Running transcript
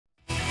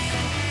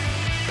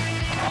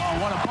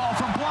What a ball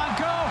from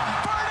Blanco.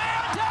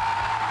 Fernandez!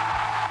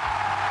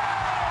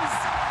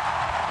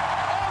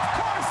 Of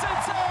course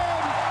it's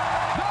in!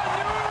 The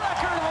new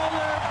record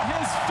holder.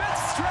 His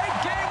 5th straight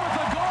game with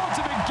a goal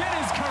to begin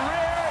his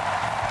career.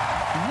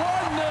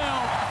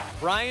 1-0.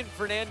 Brian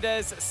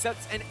Fernandez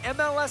sets an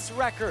MLS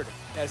record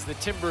as the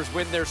Timbers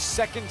win their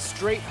 2nd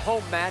straight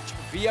home match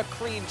via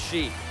clean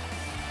sheet.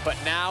 But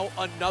now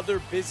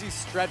another busy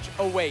stretch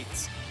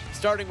awaits,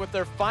 starting with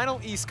their final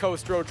East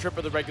Coast road trip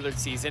of the regular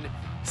season,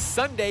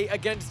 Sunday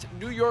against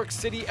New York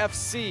City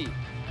FC.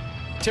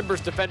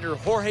 Timbers defender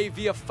Jorge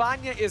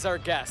Villafaña is our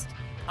guest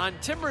on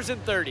Timbers in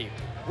 30,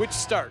 which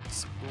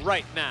starts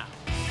right now.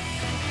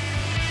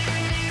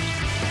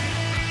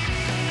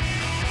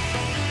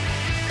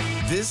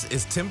 This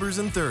is Timbers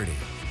in 30,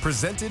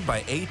 presented by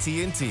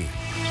AT&T.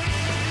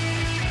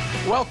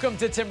 Welcome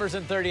to Timbers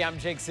in 30. I'm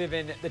Jake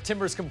Sivan. The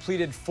Timbers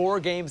completed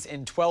 4 games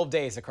in 12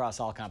 days across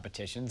all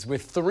competitions,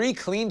 with 3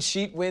 clean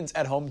sheet wins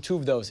at home, 2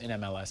 of those in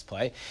MLS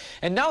play.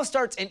 And now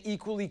starts an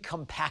equally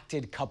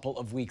compacted couple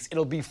of weeks.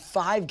 It'll be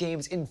 5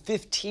 games in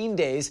 15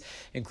 days,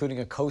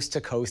 including a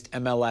coast-to-coast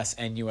MLS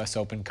and U.S.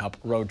 Open Cup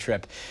road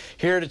trip.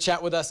 Here to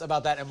chat with us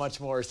about that and much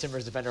more is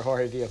Timbers defender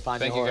Jorge Villafaña.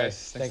 Thank you,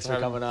 guys. Thanks for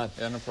coming on.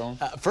 Yeah, no problem.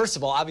 First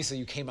of all, obviously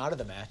you came out of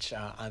the match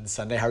on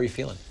Sunday. How are you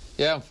feeling?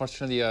 Yeah,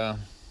 unfortunately,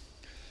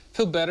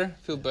 feel better.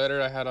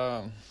 I had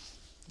a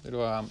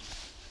little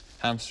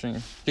hamstring.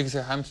 You can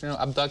say hamstring,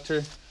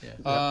 abductor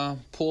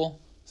pull.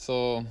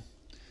 So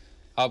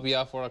I'll be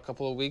out for a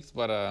couple of weeks,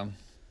 but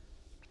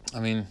I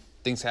mean,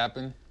 things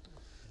happen,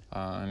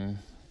 and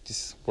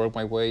just work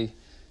my way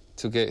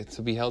to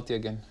be healthy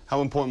again.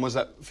 How important was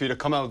that for you to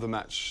come out of the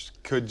match?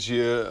 Could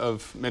you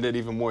have made it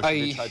even more if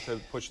you tried to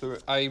push through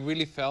it? I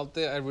really felt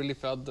it. I really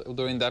felt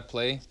during that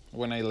play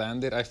when I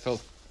landed. I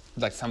felt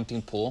like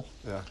something pull.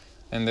 Yeah.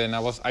 And then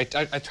I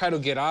tried to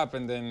get up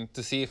and then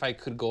to see if I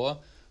could go,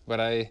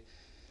 but I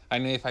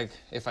knew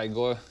if I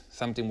go,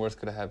 something worse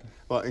could have happened.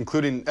 Well,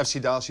 including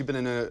FC Dallas, you've been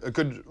in a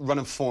good run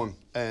of form,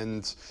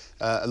 and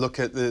look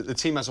at the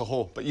team as a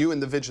whole. But you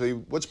individually,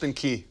 what's been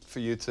key for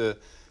you to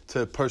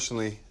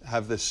personally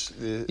have this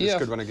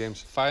good run of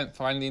games?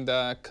 Finding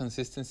the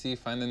consistency,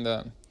 finding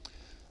that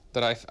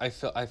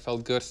I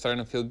felt good,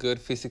 starting to feel good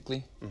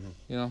physically. Mm-hmm.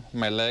 You know,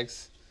 my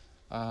legs.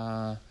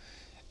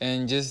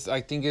 And just,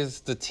 I think it's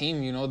the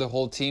team, you know, the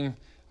whole team.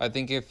 I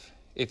think if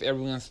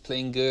everyone's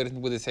playing good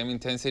with the same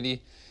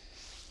intensity,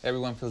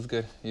 everyone feels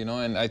good, you know.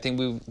 And I think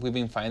we've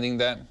been finding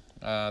that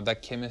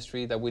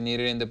chemistry that we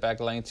needed in the back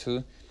line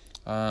too.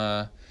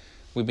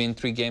 We've been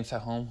 3 games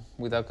at home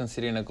without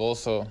conceding a goal,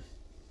 so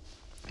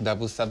that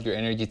boosts up your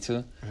energy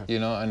too, you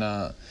know.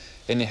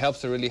 And it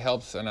helps. It really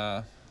helps.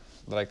 And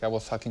like I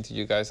was talking to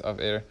you guys off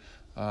air.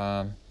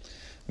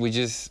 We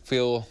just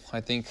feel, I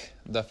think,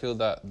 that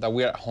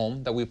we're at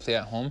home, that we play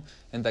at home,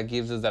 and that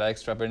gives us that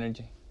extra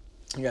energy.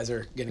 You guys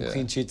are getting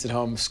clean sheets at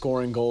home,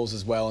 scoring goals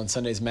as well. In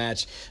Sunday's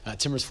match,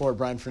 Timbers forward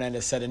Brian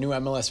Fernandez set a new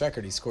MLS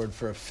record. He scored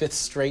for a 5th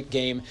straight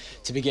game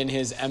to begin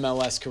his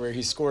MLS career.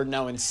 He's scored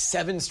now in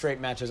 7 straight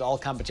matches, all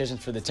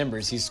competitions for the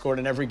Timbers. He's scored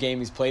in every game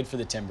he's played for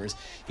the Timbers.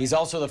 He's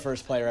also the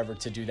first player ever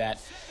to do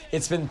that.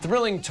 It's been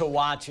thrilling to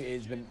watch.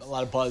 It's been a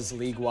lot of buzz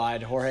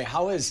league-wide. Jorge,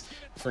 how has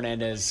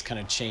Fernandez kind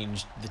of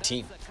changed the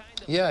team?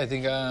 Yeah, I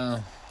think, I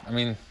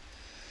mean,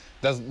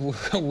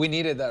 we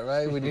needed that,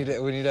 right? We need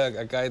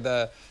a guy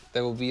that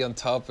will be on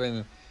top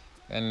and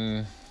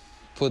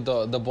put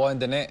the ball in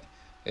the net.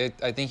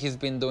 I think he's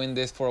been doing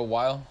this for a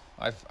while.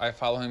 I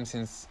follow him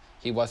since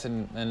he was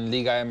in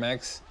Liga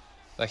MX.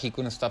 Like, he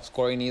couldn't stop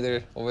scoring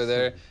either over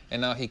there,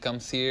 and now he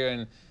comes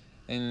here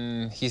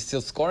and he's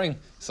still scoring.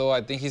 So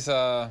I think he's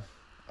a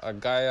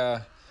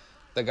guy,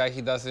 the guy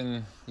he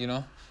doesn't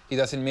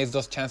miss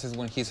those chances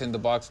when he's in the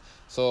box.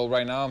 So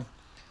right now,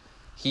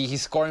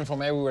 he's scoring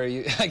from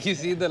everywhere. Like you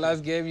see the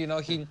last game, you know,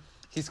 he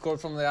scored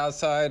from the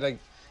outside. Like,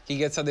 he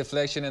gets a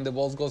deflection and the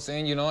ball goes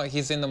in. You know,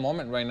 he's in the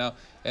moment right now.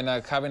 And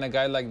having a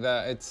guy like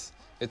that,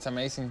 it's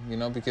amazing. You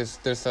know, because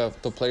there's the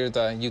players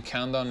that you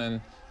count on,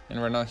 and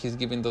right now he's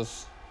giving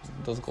those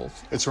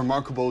goals. It's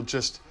remarkable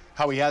just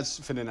how he has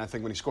fit in. I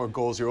think when he scored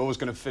goals, you're always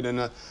going to fit in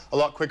a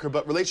lot quicker.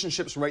 But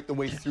relationships right the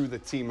way through the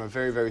team are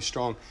very, very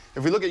strong.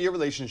 If we look at your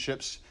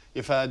relationships,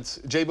 you've had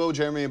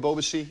Jeremy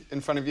Ebobisse in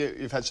front of you.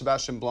 You've had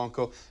Sebastian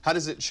Blanco. How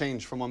does it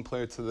change from one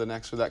player to the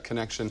next with that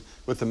connection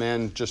with the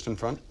man just in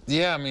front?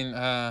 Yeah, I mean,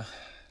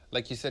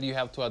 like you said, you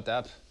have to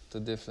adapt to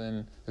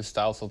different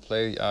styles of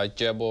play.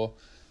 Jebo,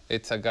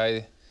 it's a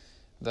guy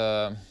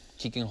that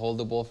he can hold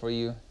the ball for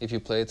you if you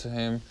play it to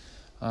him.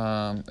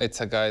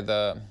 It's a guy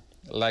that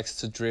likes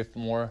to drift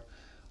more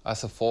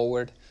as a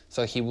forward,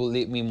 so he will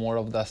leave me more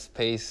of that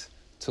space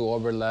to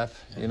overlap.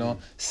 You know,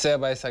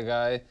 Seba is a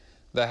guy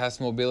that has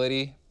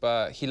mobility,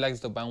 but he likes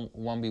the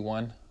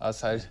 1v1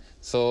 outside.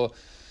 So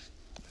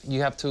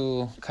you have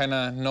to kind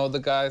of know the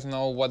guys,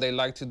 know what they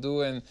like to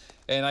do, and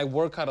I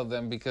work out of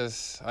them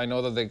because I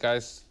know that the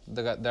guys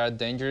they are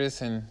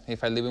dangerous, and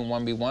if I leave in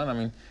 1v1, I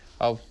mean,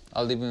 I'll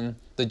leave in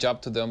the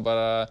job to them.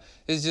 But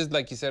it's just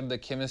like you said, the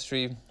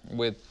chemistry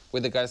with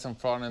the guys in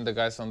front and the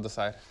guys on the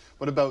side.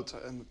 What about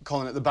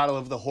calling it the battle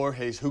of the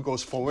Jorges? Who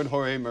goes forward,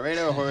 Jorge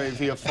Mereda or Jorge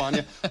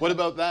Villafaña? What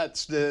about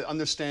that? The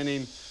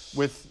understanding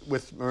with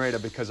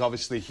Mereda, because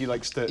obviously he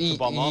likes to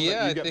bomb on,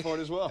 but you get forward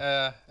as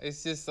well.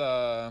 It's just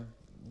the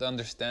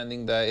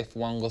understanding that if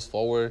one goes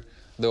forward,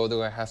 the other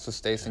guy has to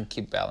stay and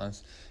keep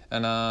balance.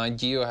 And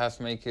Gio has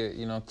made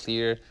it,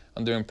 clear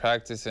during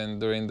practice and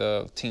during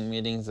the team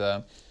meetings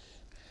that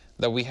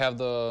we have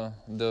the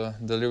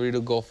liberty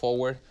to go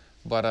forward,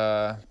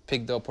 but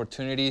pick the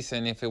opportunities,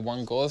 and if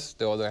one goes,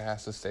 the other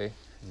has to stay.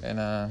 And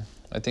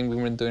I think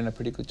we've been doing a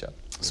pretty good job.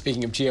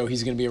 Speaking of Gio,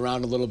 he's going to be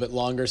around a little bit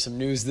longer. Some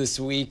news this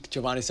week.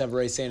 Giovanni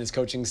Savarese and his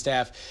coaching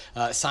staff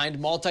signed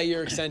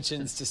multi-year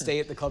extensions to stay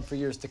at the club for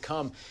years to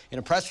come. In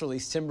a press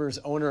release, Timbers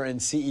owner and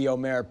CEO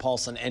Merritt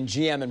Paulson and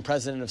GM and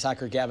president of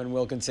soccer Gavin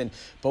Wilkinson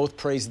both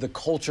praised the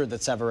culture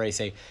that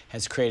Savarese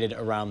has created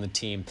around the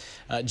team.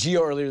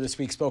 Gio earlier this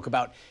week spoke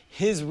about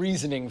his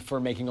reasoning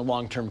for making a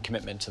long-term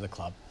commitment to the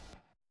club.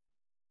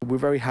 We're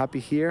very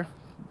happy here.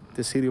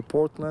 The city of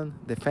Portland,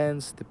 the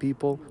fans, the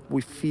people,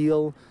 we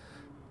feel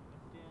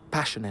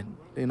passionate,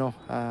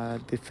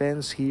 the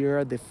fans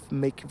here, they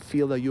make you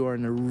feel that you are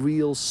in a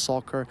real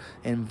soccer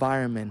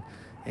environment.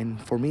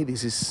 And for me,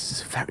 this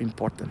is very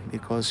important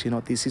because,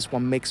 this is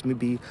what makes me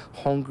be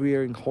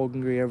hungrier and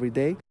hungrier every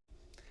day.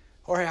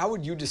 Jorge, how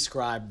would you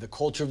describe the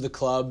culture of the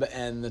club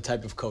and the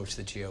type of coach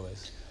that Gio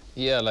is?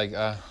 Yeah, like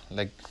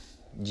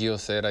Gio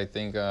said, I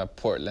think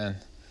Portland,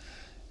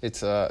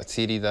 it's a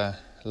city that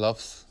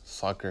loves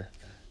soccer.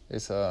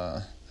 It's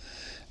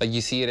like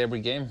you see it every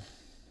game,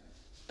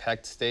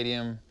 packed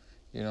stadium.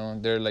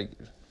 They're like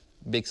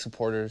big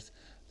supporters.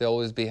 They're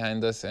always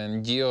behind us.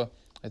 And Gio,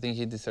 I think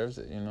he deserves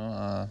it.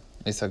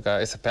 It's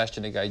a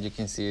passionate guy. You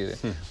can see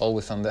it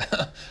always on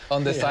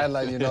the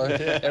sideline.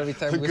 Every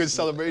time good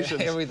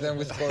celebrations. Every time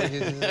we score,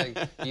 he's just like,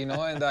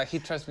 and he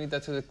transmits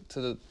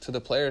that to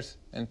the players.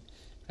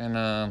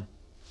 And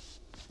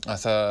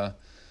as a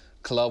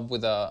club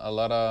with a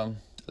lot of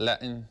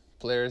Latin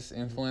players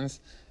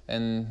influence,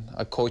 and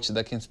a coach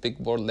that can speak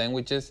both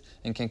languages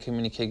and can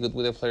communicate good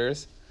with the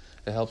players,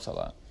 it helps a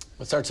lot.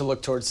 Let's start to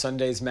look towards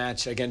Sunday's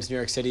match against New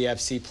York City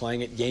FC,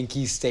 playing at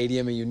Yankee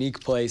Stadium, a unique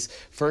place.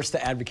 First, the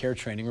Advocare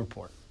Training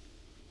Report.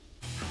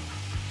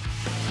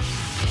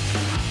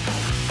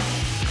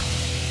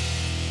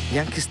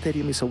 Yankee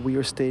Stadium is a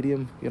weird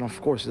stadium. Of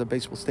course, it's a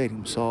baseball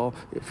stadium, so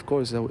of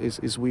course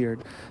it's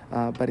weird.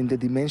 But in the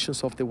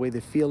dimensions of the way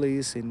the field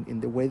is, in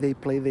the way they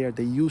play there,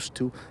 they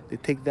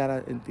take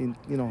that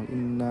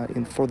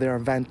for their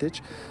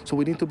advantage. So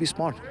we need to be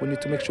smart. We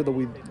need to make sure that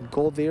we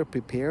go there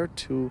prepared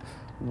to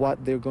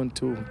what they're going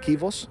to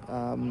give us,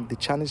 the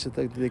challenge that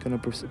they're going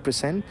to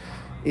present.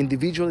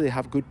 Individually, they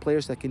have good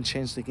players that can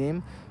change the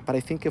game. But I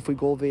think if we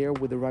go there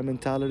with the right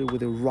mentality,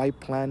 with the right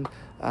plan,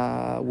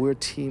 we're a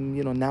team,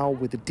 now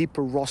with the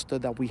deeper roster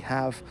that we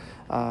have,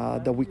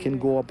 that we can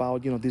go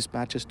about, these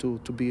matches to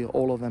be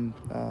all of them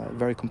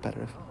very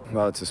competitive.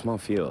 Well, it's a small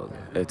field.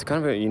 It's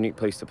kind of a unique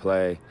place to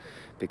play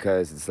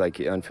because it's like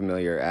an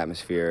unfamiliar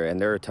atmosphere,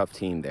 and they're a tough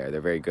team there. They're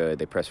very good.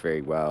 They press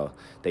very well.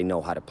 They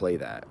know how to play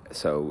that.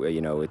 So,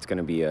 it's going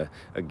to be a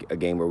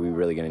game where we're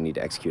really going to need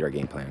to execute our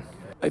game plan.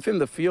 I think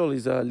the field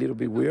is a little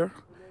bit weird,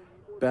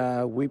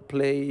 but we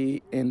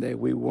play and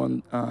we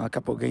won a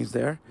couple of games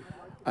there.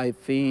 I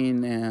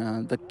think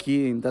the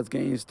key in that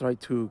game is try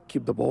to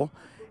keep the ball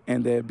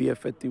and be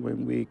effective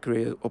when we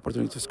create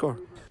opportunities to score.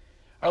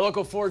 Our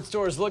local Ford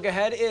Stores look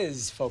ahead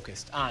is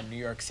focused on New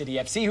York City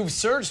FC, who've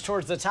surged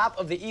towards the top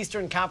of the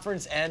Eastern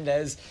Conference, and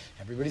as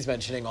everybody's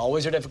mentioning,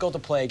 always are difficult to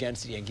play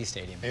against at Yankee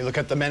Stadium. And you look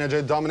at the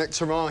manager, Dominic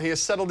Theron. He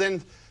has settled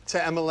in to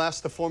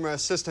MLS, the former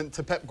assistant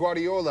to Pep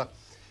Guardiola.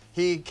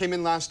 He came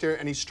in last year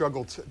and he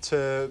struggled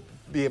to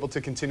be able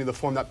to continue the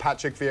form that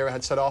Patrick Vieira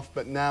had set off,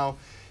 but now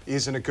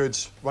he's in a good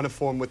run of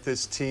form with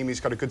this team. He's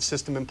got a good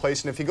system in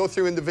place, and if you go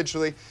through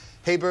individually,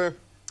 Haber,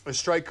 a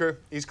striker,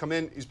 he's come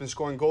in, he's been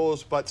scoring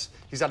goals, but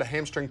he's had a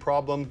hamstring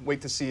problem. Wait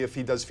to see if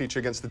he does feature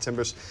against the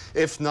Timbers.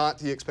 If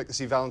not, you expect to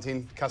see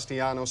Valentin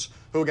Castellanos,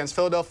 who against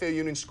Philadelphia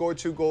Union scored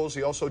 2 goals.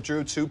 He also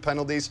drew 2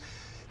 penalties.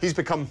 He's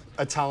become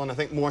a talent. I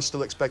think more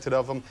still expected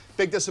of him.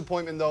 Big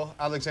disappointment, though,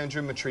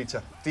 Alexandru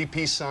Mitrita.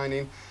 DP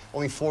signing,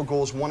 only 4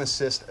 goals, 1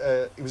 assist.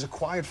 He was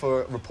acquired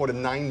for a reported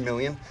 $9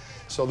 million.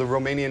 So the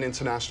Romanian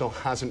international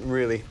hasn't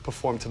really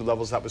performed to the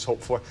levels that was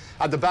hoped for.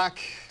 At the back,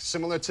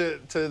 similar to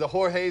the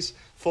Jorges,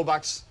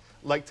 fullbacks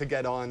like to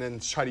get on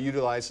and try to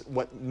utilize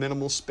what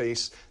minimal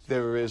space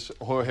there is.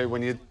 Jorge,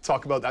 when you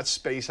talk about that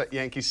space at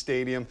Yankee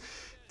Stadium,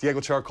 Diego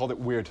Char called it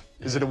weird.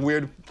 Is it a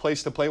weird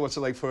place to play? What's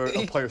it like for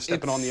a player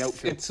stepping on the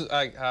outfield? It's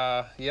like,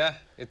 yeah,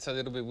 it's a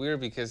little bit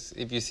weird because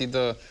if you see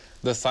the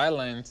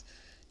sidelines,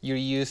 you're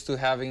used to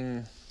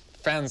having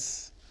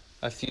fans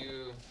a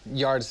few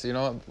yards,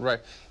 right?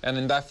 And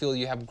in that field,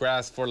 you have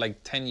grass for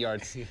like 10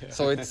 yards.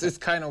 So it's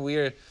kind of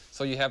weird.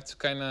 So you have to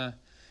kind of,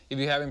 if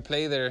you haven't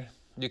played there,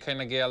 you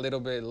kind of get a little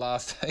bit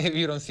lost if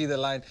you don't see the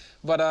line.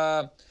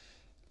 But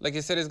like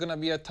you said, it's going to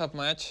be a tough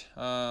match.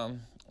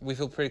 We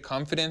feel pretty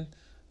confident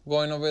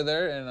going over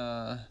there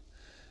and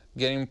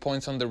getting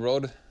points on the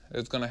road.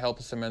 it's gonna help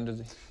us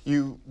tremendously.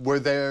 You were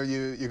there.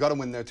 You got a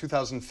win there.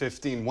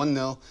 2015,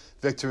 1-0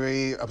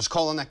 victory. I was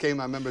calling that game.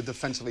 I remember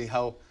defensively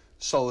how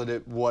solid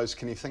it was.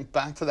 Can you think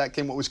back to that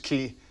game? What was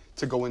key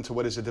to go into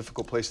what is a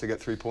difficult place to get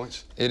 3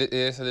 points? It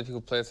is a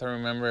difficult place. I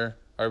remember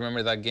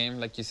that game,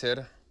 like you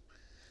said.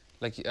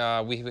 Like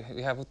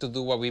we have to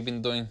do what we've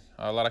been doing.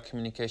 A lot of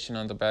communication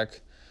on the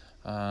back,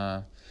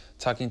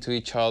 talking to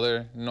each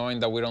other, knowing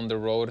that we're on the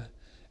road,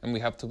 and we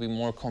have to be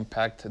more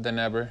compact than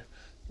ever.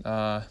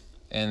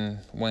 And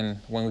when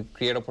we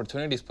create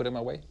opportunities, put them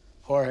away.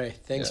 Jorge,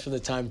 thanks for the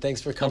time.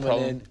 Thanks for coming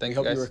in. We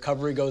hope your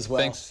recovery goes well.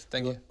 Thanks.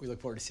 Thank you. We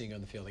look forward to seeing you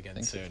on the field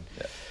again soon.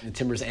 Yeah. The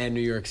Timbers and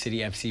New York City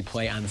FC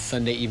play on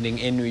Sunday evening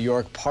in New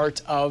York,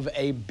 part of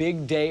a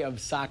big day of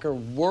soccer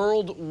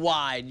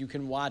worldwide. You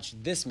can watch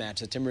this match,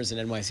 the Timbers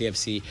and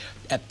NYCFC,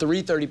 at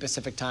 3:30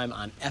 Pacific time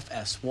on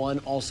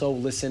FS1. Also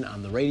listen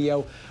on the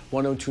radio,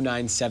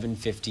 102.9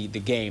 750 The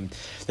Game.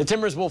 The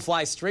Timbers will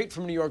fly straight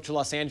from New York to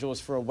Los Angeles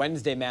for a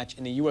Wednesday match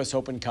in the U.S.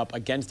 Open Cup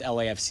against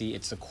LAFC.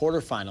 It's the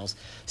quarterfinals,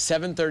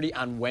 7:30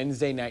 on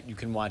Wednesday night. You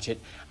can watch it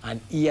on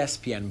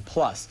ESPN+.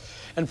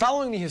 And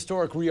following the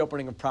historic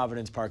reopening of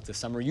Providence Park this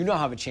summer, you now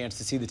have a chance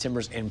to see the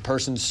Timbers in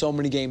person. So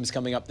many games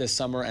coming up this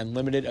summer, and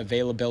limited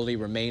availability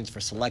remains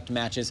for select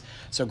matches.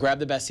 So grab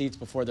the best seats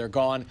before they're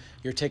gone.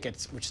 Your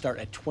tickets, which start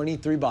at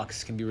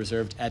 $23, can be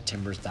reserved at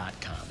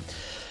timbers.com.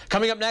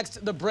 Coming up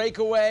next, the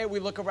breakaway. We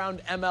look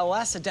around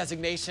MLS, a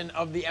designation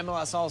of the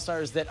MLS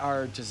All-Stars that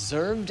are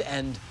deserved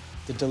and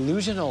the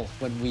delusional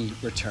when we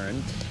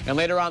return. And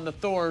later on, the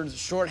Thorns,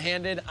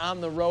 shorthanded on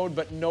the road,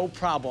 but no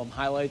problem.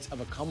 Highlights of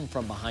a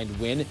come-from-behind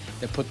win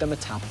that put them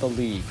atop the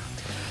league.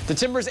 The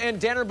Timbers and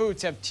Danner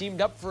Boots have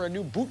teamed up for a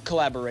new boot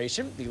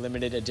collaboration. The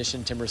limited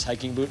edition Timbers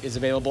hiking boot is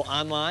available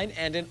online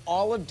and in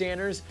all of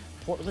Danner's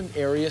Portland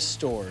area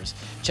stores.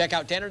 Check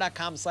out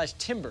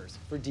danner.com/timbers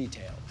for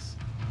details.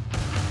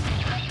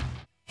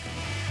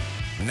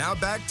 Now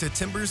back to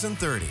Timbers in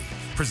 30,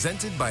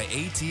 presented by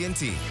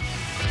AT&T.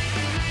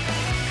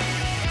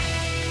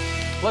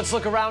 Let's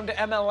look around to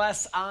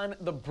MLS on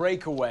the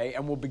breakaway,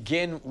 and we'll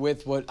begin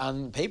with what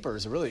on paper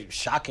is a really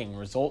shocking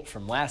result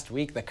from last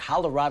week. The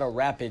Colorado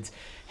Rapids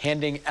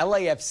handing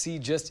LAFC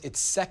just its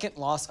second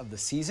loss of the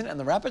season, and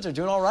the Rapids are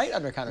doing all right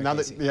under Connor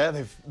Casey.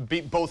 They've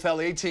beat both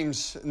LA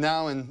teams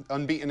now and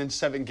unbeaten in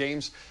 7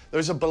 games.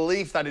 There's a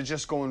belief that it's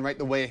just going right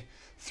the way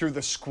through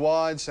the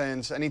squads,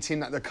 and any team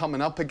that they're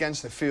coming up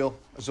against, they feel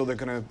as though they're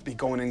going to be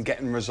going and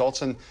getting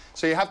results. And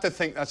so you have to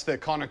think that's the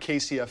Connor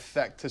Casey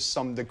effect to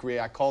some degree.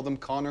 I call them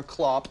Connor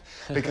Klopp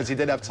because he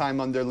did have time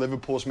under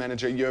Liverpool's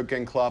manager,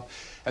 Jurgen Klopp.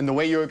 And the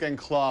way Jurgen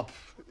Klopp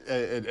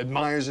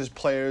admires his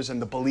players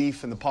and the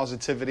belief and the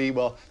positivity,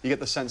 well, you get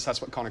the sense that's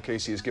what Connor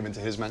Casey has given to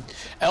his men.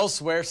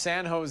 Elsewhere,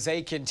 San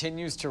Jose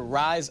continues to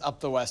rise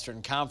up the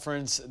Western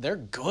Conference. They're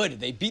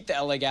good. They beat the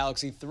LA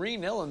Galaxy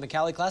 3-0 in the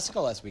Cali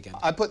Clasico last weekend.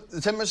 I put the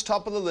Timbers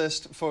top of the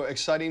list for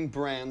exciting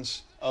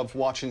brands of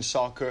watching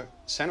soccer.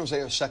 San Jose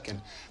are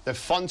second. They're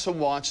fun to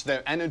watch,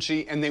 their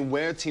energy, and they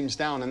wear teams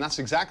down. And that's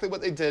exactly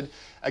what they did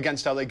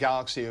against LA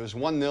Galaxy. It was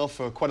 1-0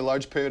 for quite a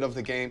large period of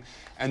the game,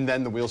 and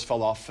then the wheels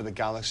fell off for the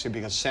Galaxy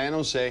because San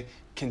Jose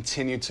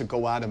continued to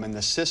go at him. And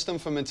the system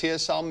from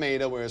Matias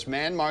Almeida, where his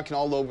man marking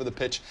all over the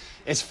pitch,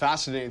 is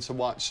fascinating to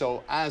watch.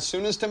 So as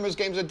soon as Timbers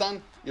games are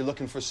done, you're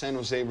looking for San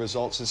Jose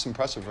results. It's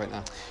impressive right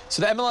now.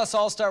 So the MLS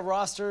All-Star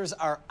rosters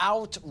are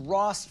out.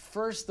 Ross,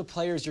 first, the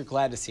players you're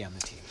glad to see on the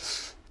team.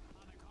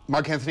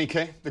 Marc-Anthony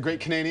Kaye, the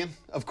great Canadian.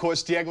 Of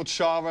course, Diego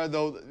Chara,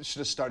 though, should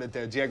have started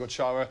there. Diego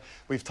Chara,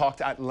 we've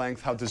talked at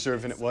length how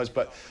deserving it was,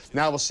 but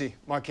now we'll see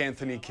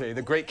Marc-Anthony Kaye,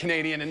 the great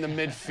Canadian in the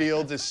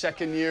midfield, his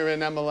second year in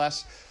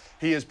MLS.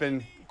 He has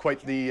been quite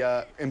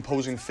the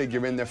imposing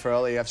figure in there for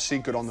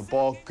LAFC. Good on the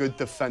ball, good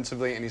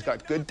defensively, and he's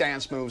got good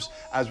dance moves,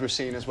 as we're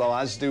seeing as well,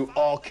 as do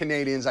all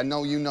Canadians. I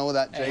know you know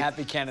that, Jake. Hey,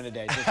 happy Canada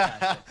Day, just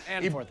passed it.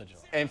 And 4th of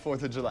July. And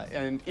 4th of July.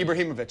 And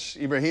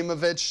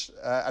Ibrahimovic,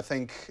 I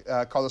think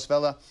Carlos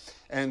Vela,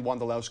 and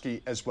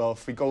Wondolowski as well.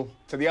 If we go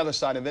to the other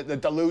side of it, the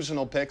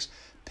delusional picks,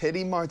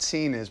 Pity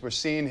Martinez. We're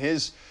seeing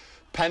his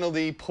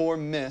penalty poor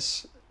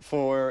miss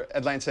for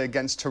Atlanta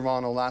against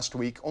Toronto last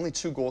week. Only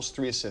 2 goals,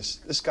 3 assists.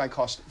 This guy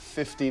cost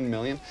 $15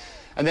 million.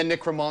 And then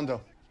Nick Rimando.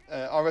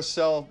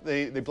 RSL,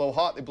 they blow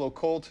hot, they blow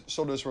cold,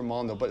 so does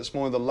Rimando. But it's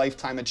more the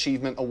Lifetime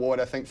Achievement Award,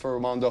 I think, for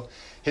Rimando.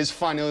 His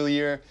final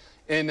year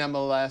in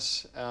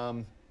MLS.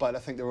 But I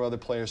think there were other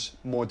players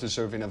more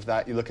deserving of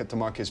that. You look at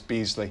DeMarcus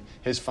Beasley,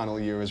 his final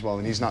year as well,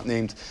 and he's not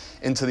named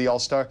into the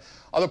All-Star.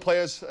 Other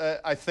players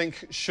I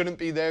think shouldn't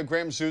be there.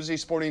 Graham Zusi,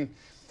 Sporting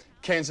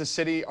Kansas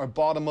City, are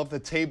bottom of the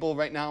table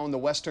right now in the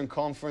Western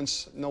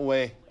Conference. No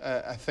way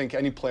I think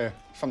any player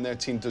from their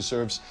team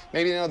deserves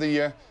maybe another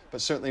year,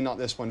 but certainly not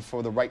this one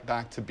for the right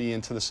back to be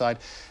into the side.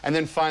 And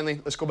then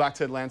finally, let's go back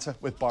to Atlanta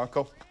with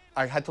Barco.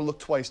 I had to look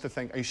twice to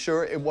think, are you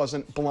sure it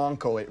wasn't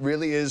Blanco? It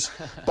really is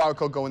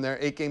Barco going there,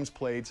 8 games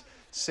played.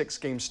 6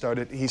 games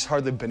started. He's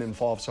hardly been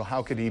involved, so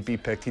how could he be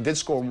picked? He did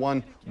score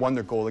one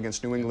wonder goal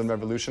against New England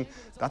Revolution.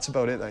 That's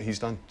about it that he's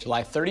done.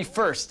 July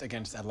 31st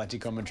against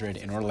Atletico Madrid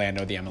in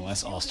Orlando, the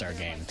MLS All-Star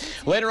game.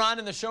 Later on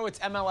in the show, it's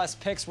MLS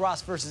Picks.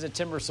 Ross versus a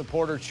Timbers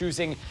supporter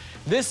choosing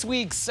this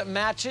week's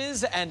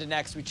matches. And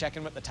next, we check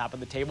in with the top of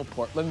the table,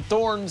 Portland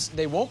Thorns.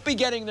 They won't be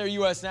getting their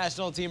U.S.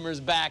 national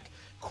teamers back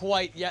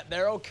quite yet.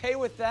 They're okay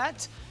with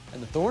that,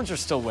 and the Thorns are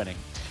still winning.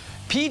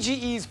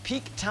 PGE's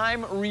Peak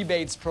Time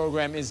Rebates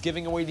program is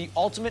giving away the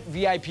ultimate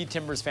VIP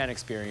Timbers fan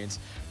experience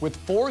with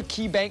 4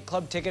 Key Bank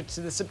Club tickets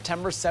to the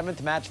September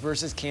 7th match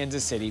versus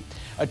Kansas City,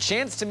 a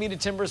chance to meet a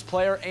Timbers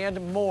player,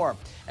 and more.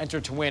 Enter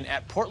to win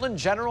at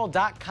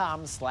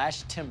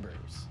portlandgeneral.com/Timbers.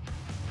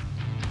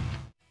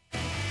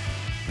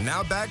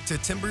 Now back to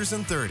Timbers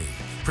in 30,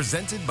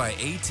 presented by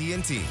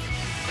AT&T.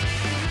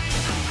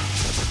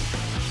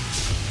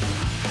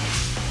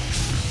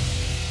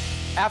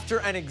 After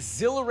an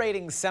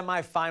exhilarating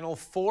semifinal,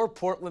 4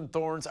 Portland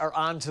Thorns are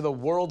on to the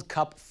World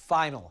Cup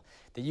final.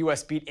 The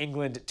U.S. beat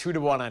England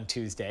 2-1 on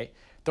Tuesday.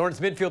 Thorns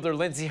midfielder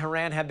Lindsey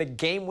Horan had the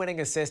game-winning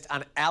assist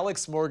on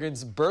Alex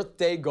Morgan's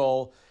birthday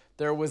goal.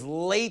 There was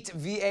late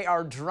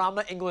VAR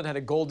drama. England had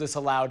a goal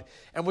disallowed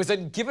and was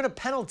then given a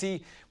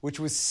penalty, which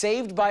was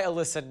saved by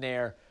Alyssa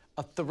Nair.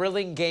 A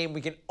thrilling game.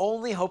 We can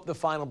only hope the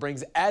final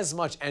brings as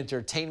much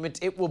entertainment.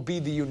 It will be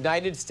the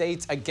United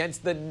States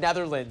against the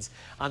Netherlands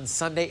on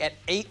Sunday at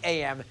 8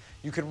 a.m.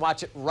 You can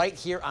watch it right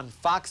here on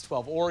Fox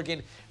 12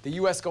 Oregon. The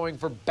U.S. going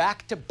for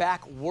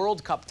back-to-back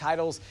World Cup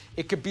titles.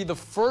 It could be the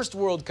first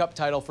World Cup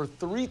title for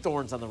 3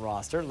 Thorns on the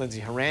roster, Lindsey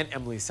Horan,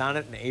 Emily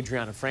Sonnet, and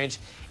Adriana Franch.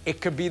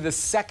 It could be the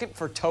second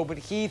for Tobin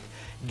Heath.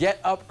 Get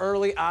up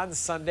early on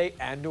Sunday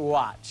and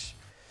watch.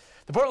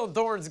 The Portland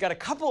Thorns got a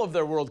couple of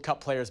their World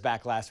Cup players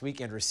back last week.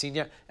 Andrew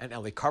Senia and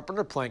Ellie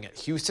Carpenter playing at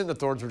Houston. The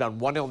Thorns were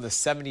down 1-0 in the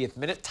 70th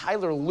minute.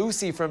 Tyler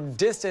Lucy from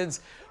distance.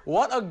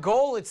 What a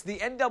goal. It's the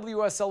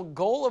NWSL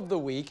goal of the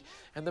week,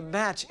 and the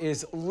match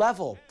is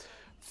level.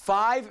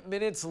 5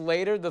 minutes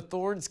later, the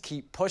Thorns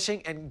keep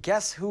pushing, and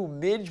guess who?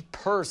 Midge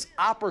Purse,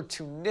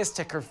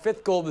 opportunistic, her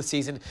 5th goal of the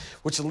season,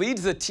 which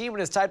leads the team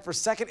and is tied for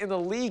 2nd in the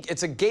league.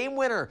 It's a game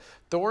winner.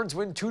 Thorns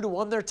win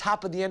 2-1. They're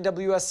top of the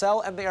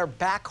NWSL, and they are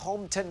back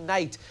home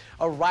tonight.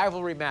 A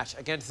rivalry match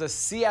against the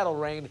Seattle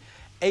Reign.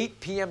 8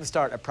 p.m.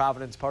 start at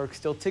Providence Park.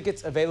 Still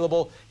tickets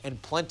available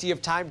and plenty of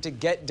time to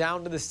get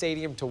down to the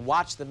stadium to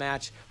watch the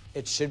match.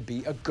 It should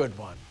be a good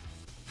one.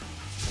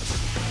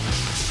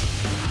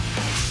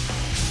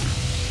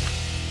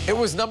 It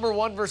was number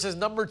 1 versus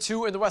number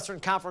 2 in the Western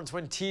Conference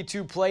when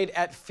T2 played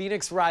at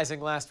Phoenix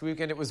Rising last week,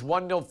 and it was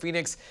 1-0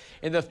 Phoenix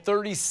in the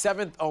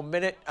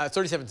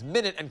 37th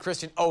minute, and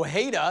Christian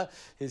Ojeda,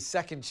 his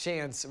second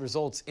chance,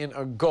 results in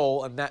a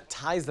goal, and that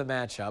ties the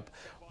match up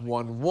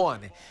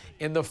 1-1.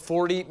 In the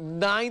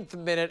 49th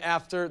minute,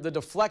 after the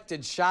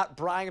deflected shot,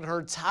 Brian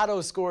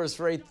Hurtado scores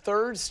for a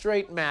 3rd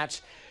straight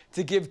match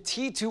to give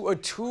T2 a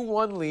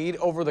 2-1 lead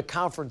over the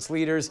conference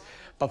leaders,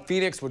 but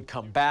Phoenix would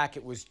come back.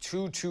 It was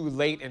 2-2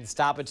 late in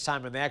stoppage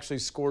time, and they actually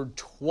scored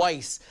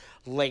twice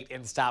late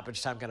in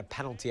stoppage time, got a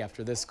penalty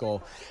after this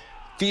goal.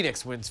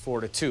 Phoenix wins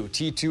 4-2.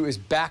 T2 is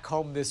back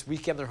home this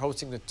weekend. They're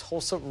hosting the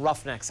Tulsa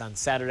Roughnecks on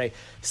Saturday,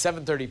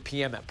 7:30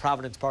 p.m. at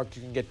Providence Park.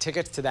 You can get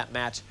tickets to that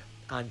match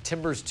on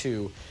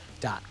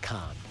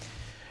timbers2.com.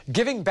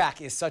 Giving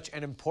back is such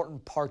an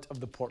important part of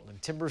the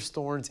Portland Timbers,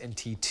 Thorns, and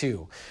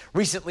T2.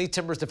 Recently,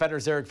 Timbers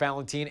defenders Eric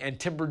Valentine and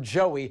Timber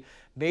Joey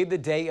made the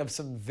day of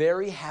some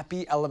very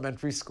happy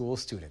elementary school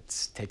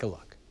students. Take a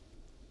look.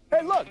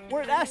 Hey, look,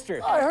 we're at Astor.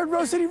 Oh, I heard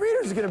Rose City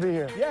Readers are going to be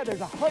here. Yeah, there's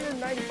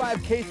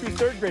 195 K through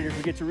 3rd graders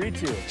we get to read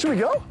to. Should we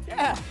go?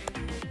 Yeah.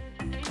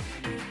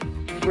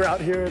 We're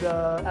out here at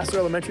Astor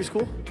Elementary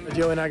School.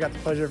 Joey and I got the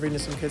pleasure of reading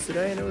to some kids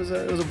today, and it was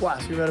a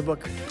blast. We read a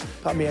book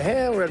about Mia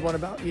Hamm. We read one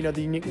about,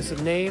 the uniqueness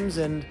of names,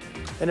 and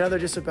another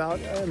just about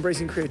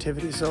embracing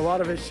creativity. So a lot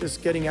of it's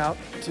just getting out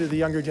to the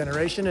younger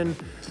generation and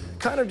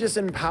kind of just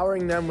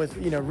empowering them with,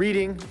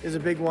 reading is a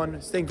big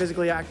one, staying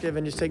physically active,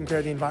 and just taking care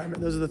of the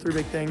environment. Those are the 3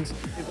 big things.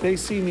 They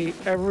see me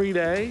every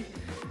day,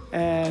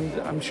 and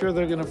I'm sure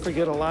they're going to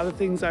forget a lot of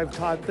things I've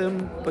taught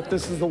them, but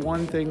this is the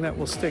one thing that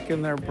will stick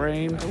in their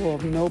brain. I will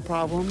have no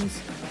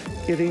problems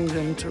getting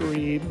them to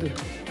read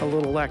a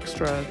little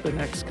extra the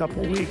next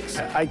couple weeks.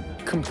 I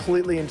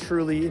completely and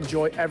truly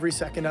enjoy every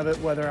second of it,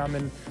 whether I'm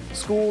in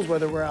schools,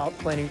 whether we're out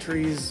planting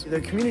trees.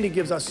 The community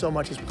gives us so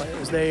much as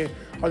players. They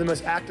are the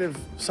most active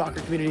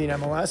soccer community in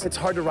MLS. It's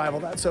hard to rival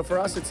that. So for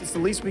us, it's the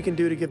least we can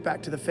do to give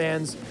back to the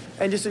fans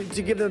and just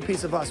to give them a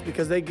piece of us,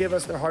 because they give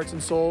us their hearts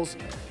and souls.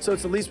 So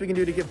it's the least we can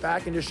do to give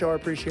back and just show our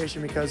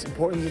appreciation, because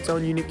Portland's its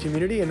own unique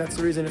community, and that's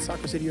the reason it's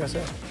Soccer City,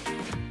 USA.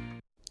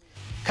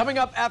 Coming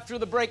up after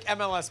the break,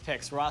 MLS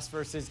Picks, Ross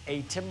versus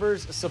a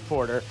Timbers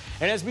supporter.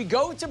 And as we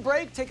go to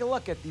break, take a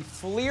look at the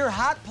Fleer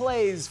hot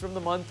plays from the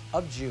month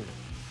of June.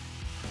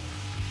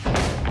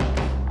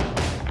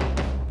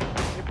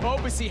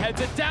 Bobasi heads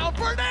it down.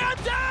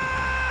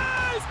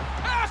 Fernandez!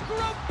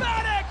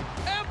 Acrobatic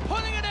and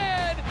putting it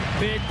in.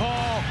 Big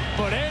ball.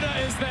 Morena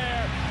is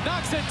there.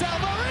 Knocks it down.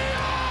 Maria!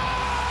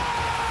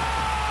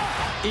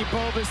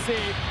 Bobasi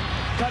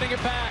cutting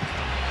it back.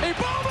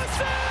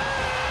 Ibomasi!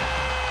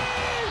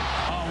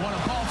 Oh, what a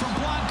ball from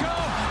Blanco.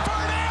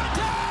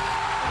 Fernandez!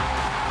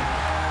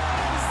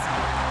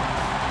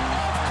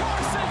 Of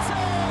course it's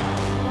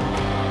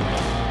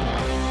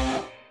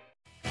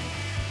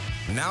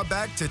in! Now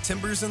back to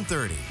Timbers and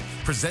 30,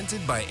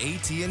 presented by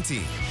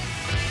AT&T.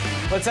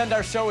 Let's end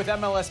our show with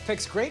MLS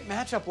picks. Great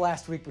matchup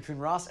last week between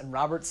Ross and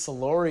Robert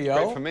Solorio.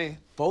 Great for me.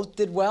 Both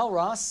did well.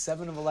 Ross,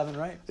 7 of 11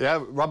 right.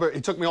 Yeah, Robert,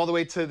 he took me all the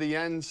way to the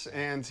end,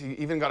 and he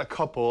even got a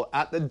couple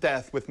at the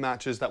death with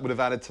matches that would have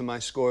added to my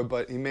score,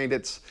 but he made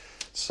it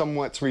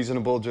somewhat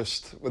reasonable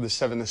just with a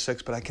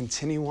 7-6, but I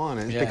continue on.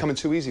 It's becoming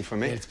too easy for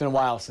me. It's been a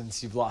while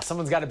since you've lost.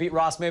 Someone's got to beat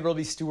Ross. Maybe it'll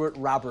be Stuart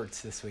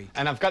Roberts this week.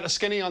 And I've got a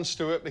skinny on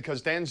Stuart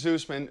because Dan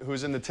Zusman,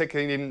 who's in the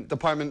ticketing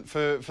department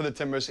for the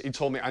Timbers, he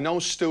told me, I know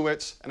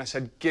Stuart, and I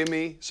said, give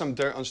me some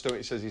dirt on Stuart.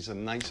 He says he's the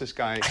nicest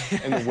guy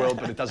in the world,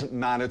 but it doesn't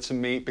matter to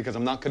me because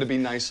I'm not going to be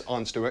nice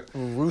on Stuart.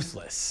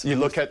 Ruthless. You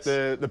look at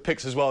the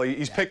picks as well.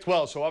 He's picked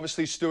well, so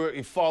obviously Stuart,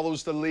 he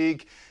follows the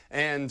league.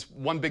 And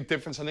one big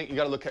difference, I think you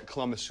got to look at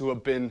Columbus, who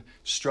have been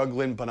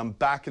struggling, but I'm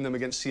backing them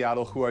against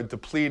Seattle, who are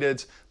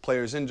depleted,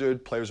 players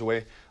injured, players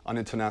away on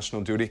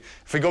international duty.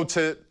 If we go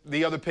to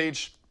the other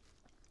page,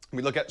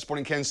 we look at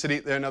Sporting Kansas City.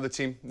 They're another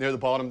team near the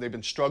bottom. They've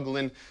been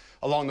struggling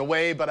along the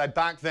way, but I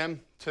back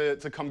them to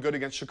come good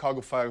against Chicago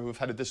Fire, who have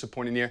had a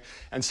disappointing year.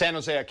 And San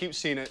Jose, I keep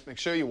seeing it. Make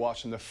sure you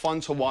watch them. They're fun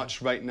to watch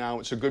right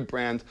now. It's a good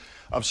brand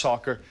of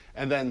soccer.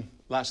 And then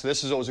lastly,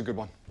 this is always a good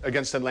one.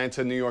 Against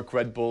Atlanta, New York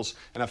Red Bulls,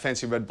 and I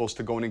fancy Red Bulls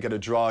to go in and get a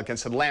draw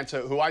against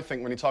Atlanta, who I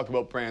think, when you talk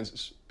about brands,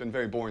 it's been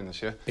very boring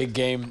this year. Big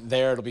game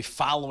there. It'll be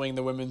following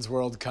the Women's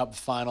World Cup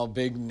final.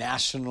 Big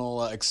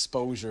national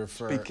exposure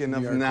for Speaking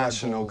of New York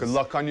national, Red good Bulls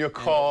luck on your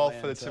call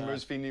and for the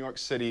Timbers v New York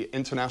City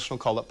international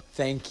call-up.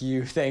 Thank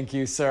you,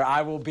 sir.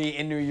 I will be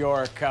in New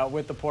York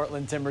with the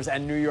Portland Timbers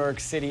and New York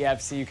City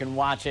FC. You can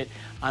watch it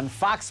on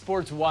Fox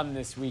Sports 1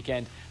 this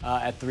weekend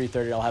at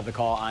 3:30. I'll have the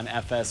call on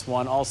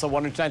FS1. Also,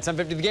 109,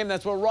 750 The Game.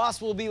 That's where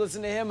Ross will be.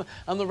 Listen to him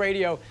on the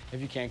radio if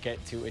you can't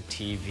get to a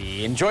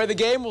TV. Enjoy the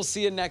game. We'll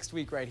see you next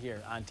week right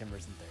here on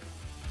Timbers and 30.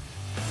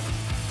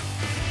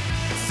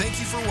 Thank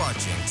you for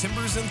watching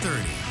Timbers and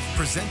 30,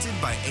 presented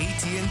by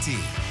AT&T.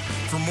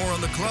 For more on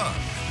the club,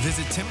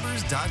 visit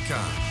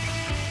timbers.com.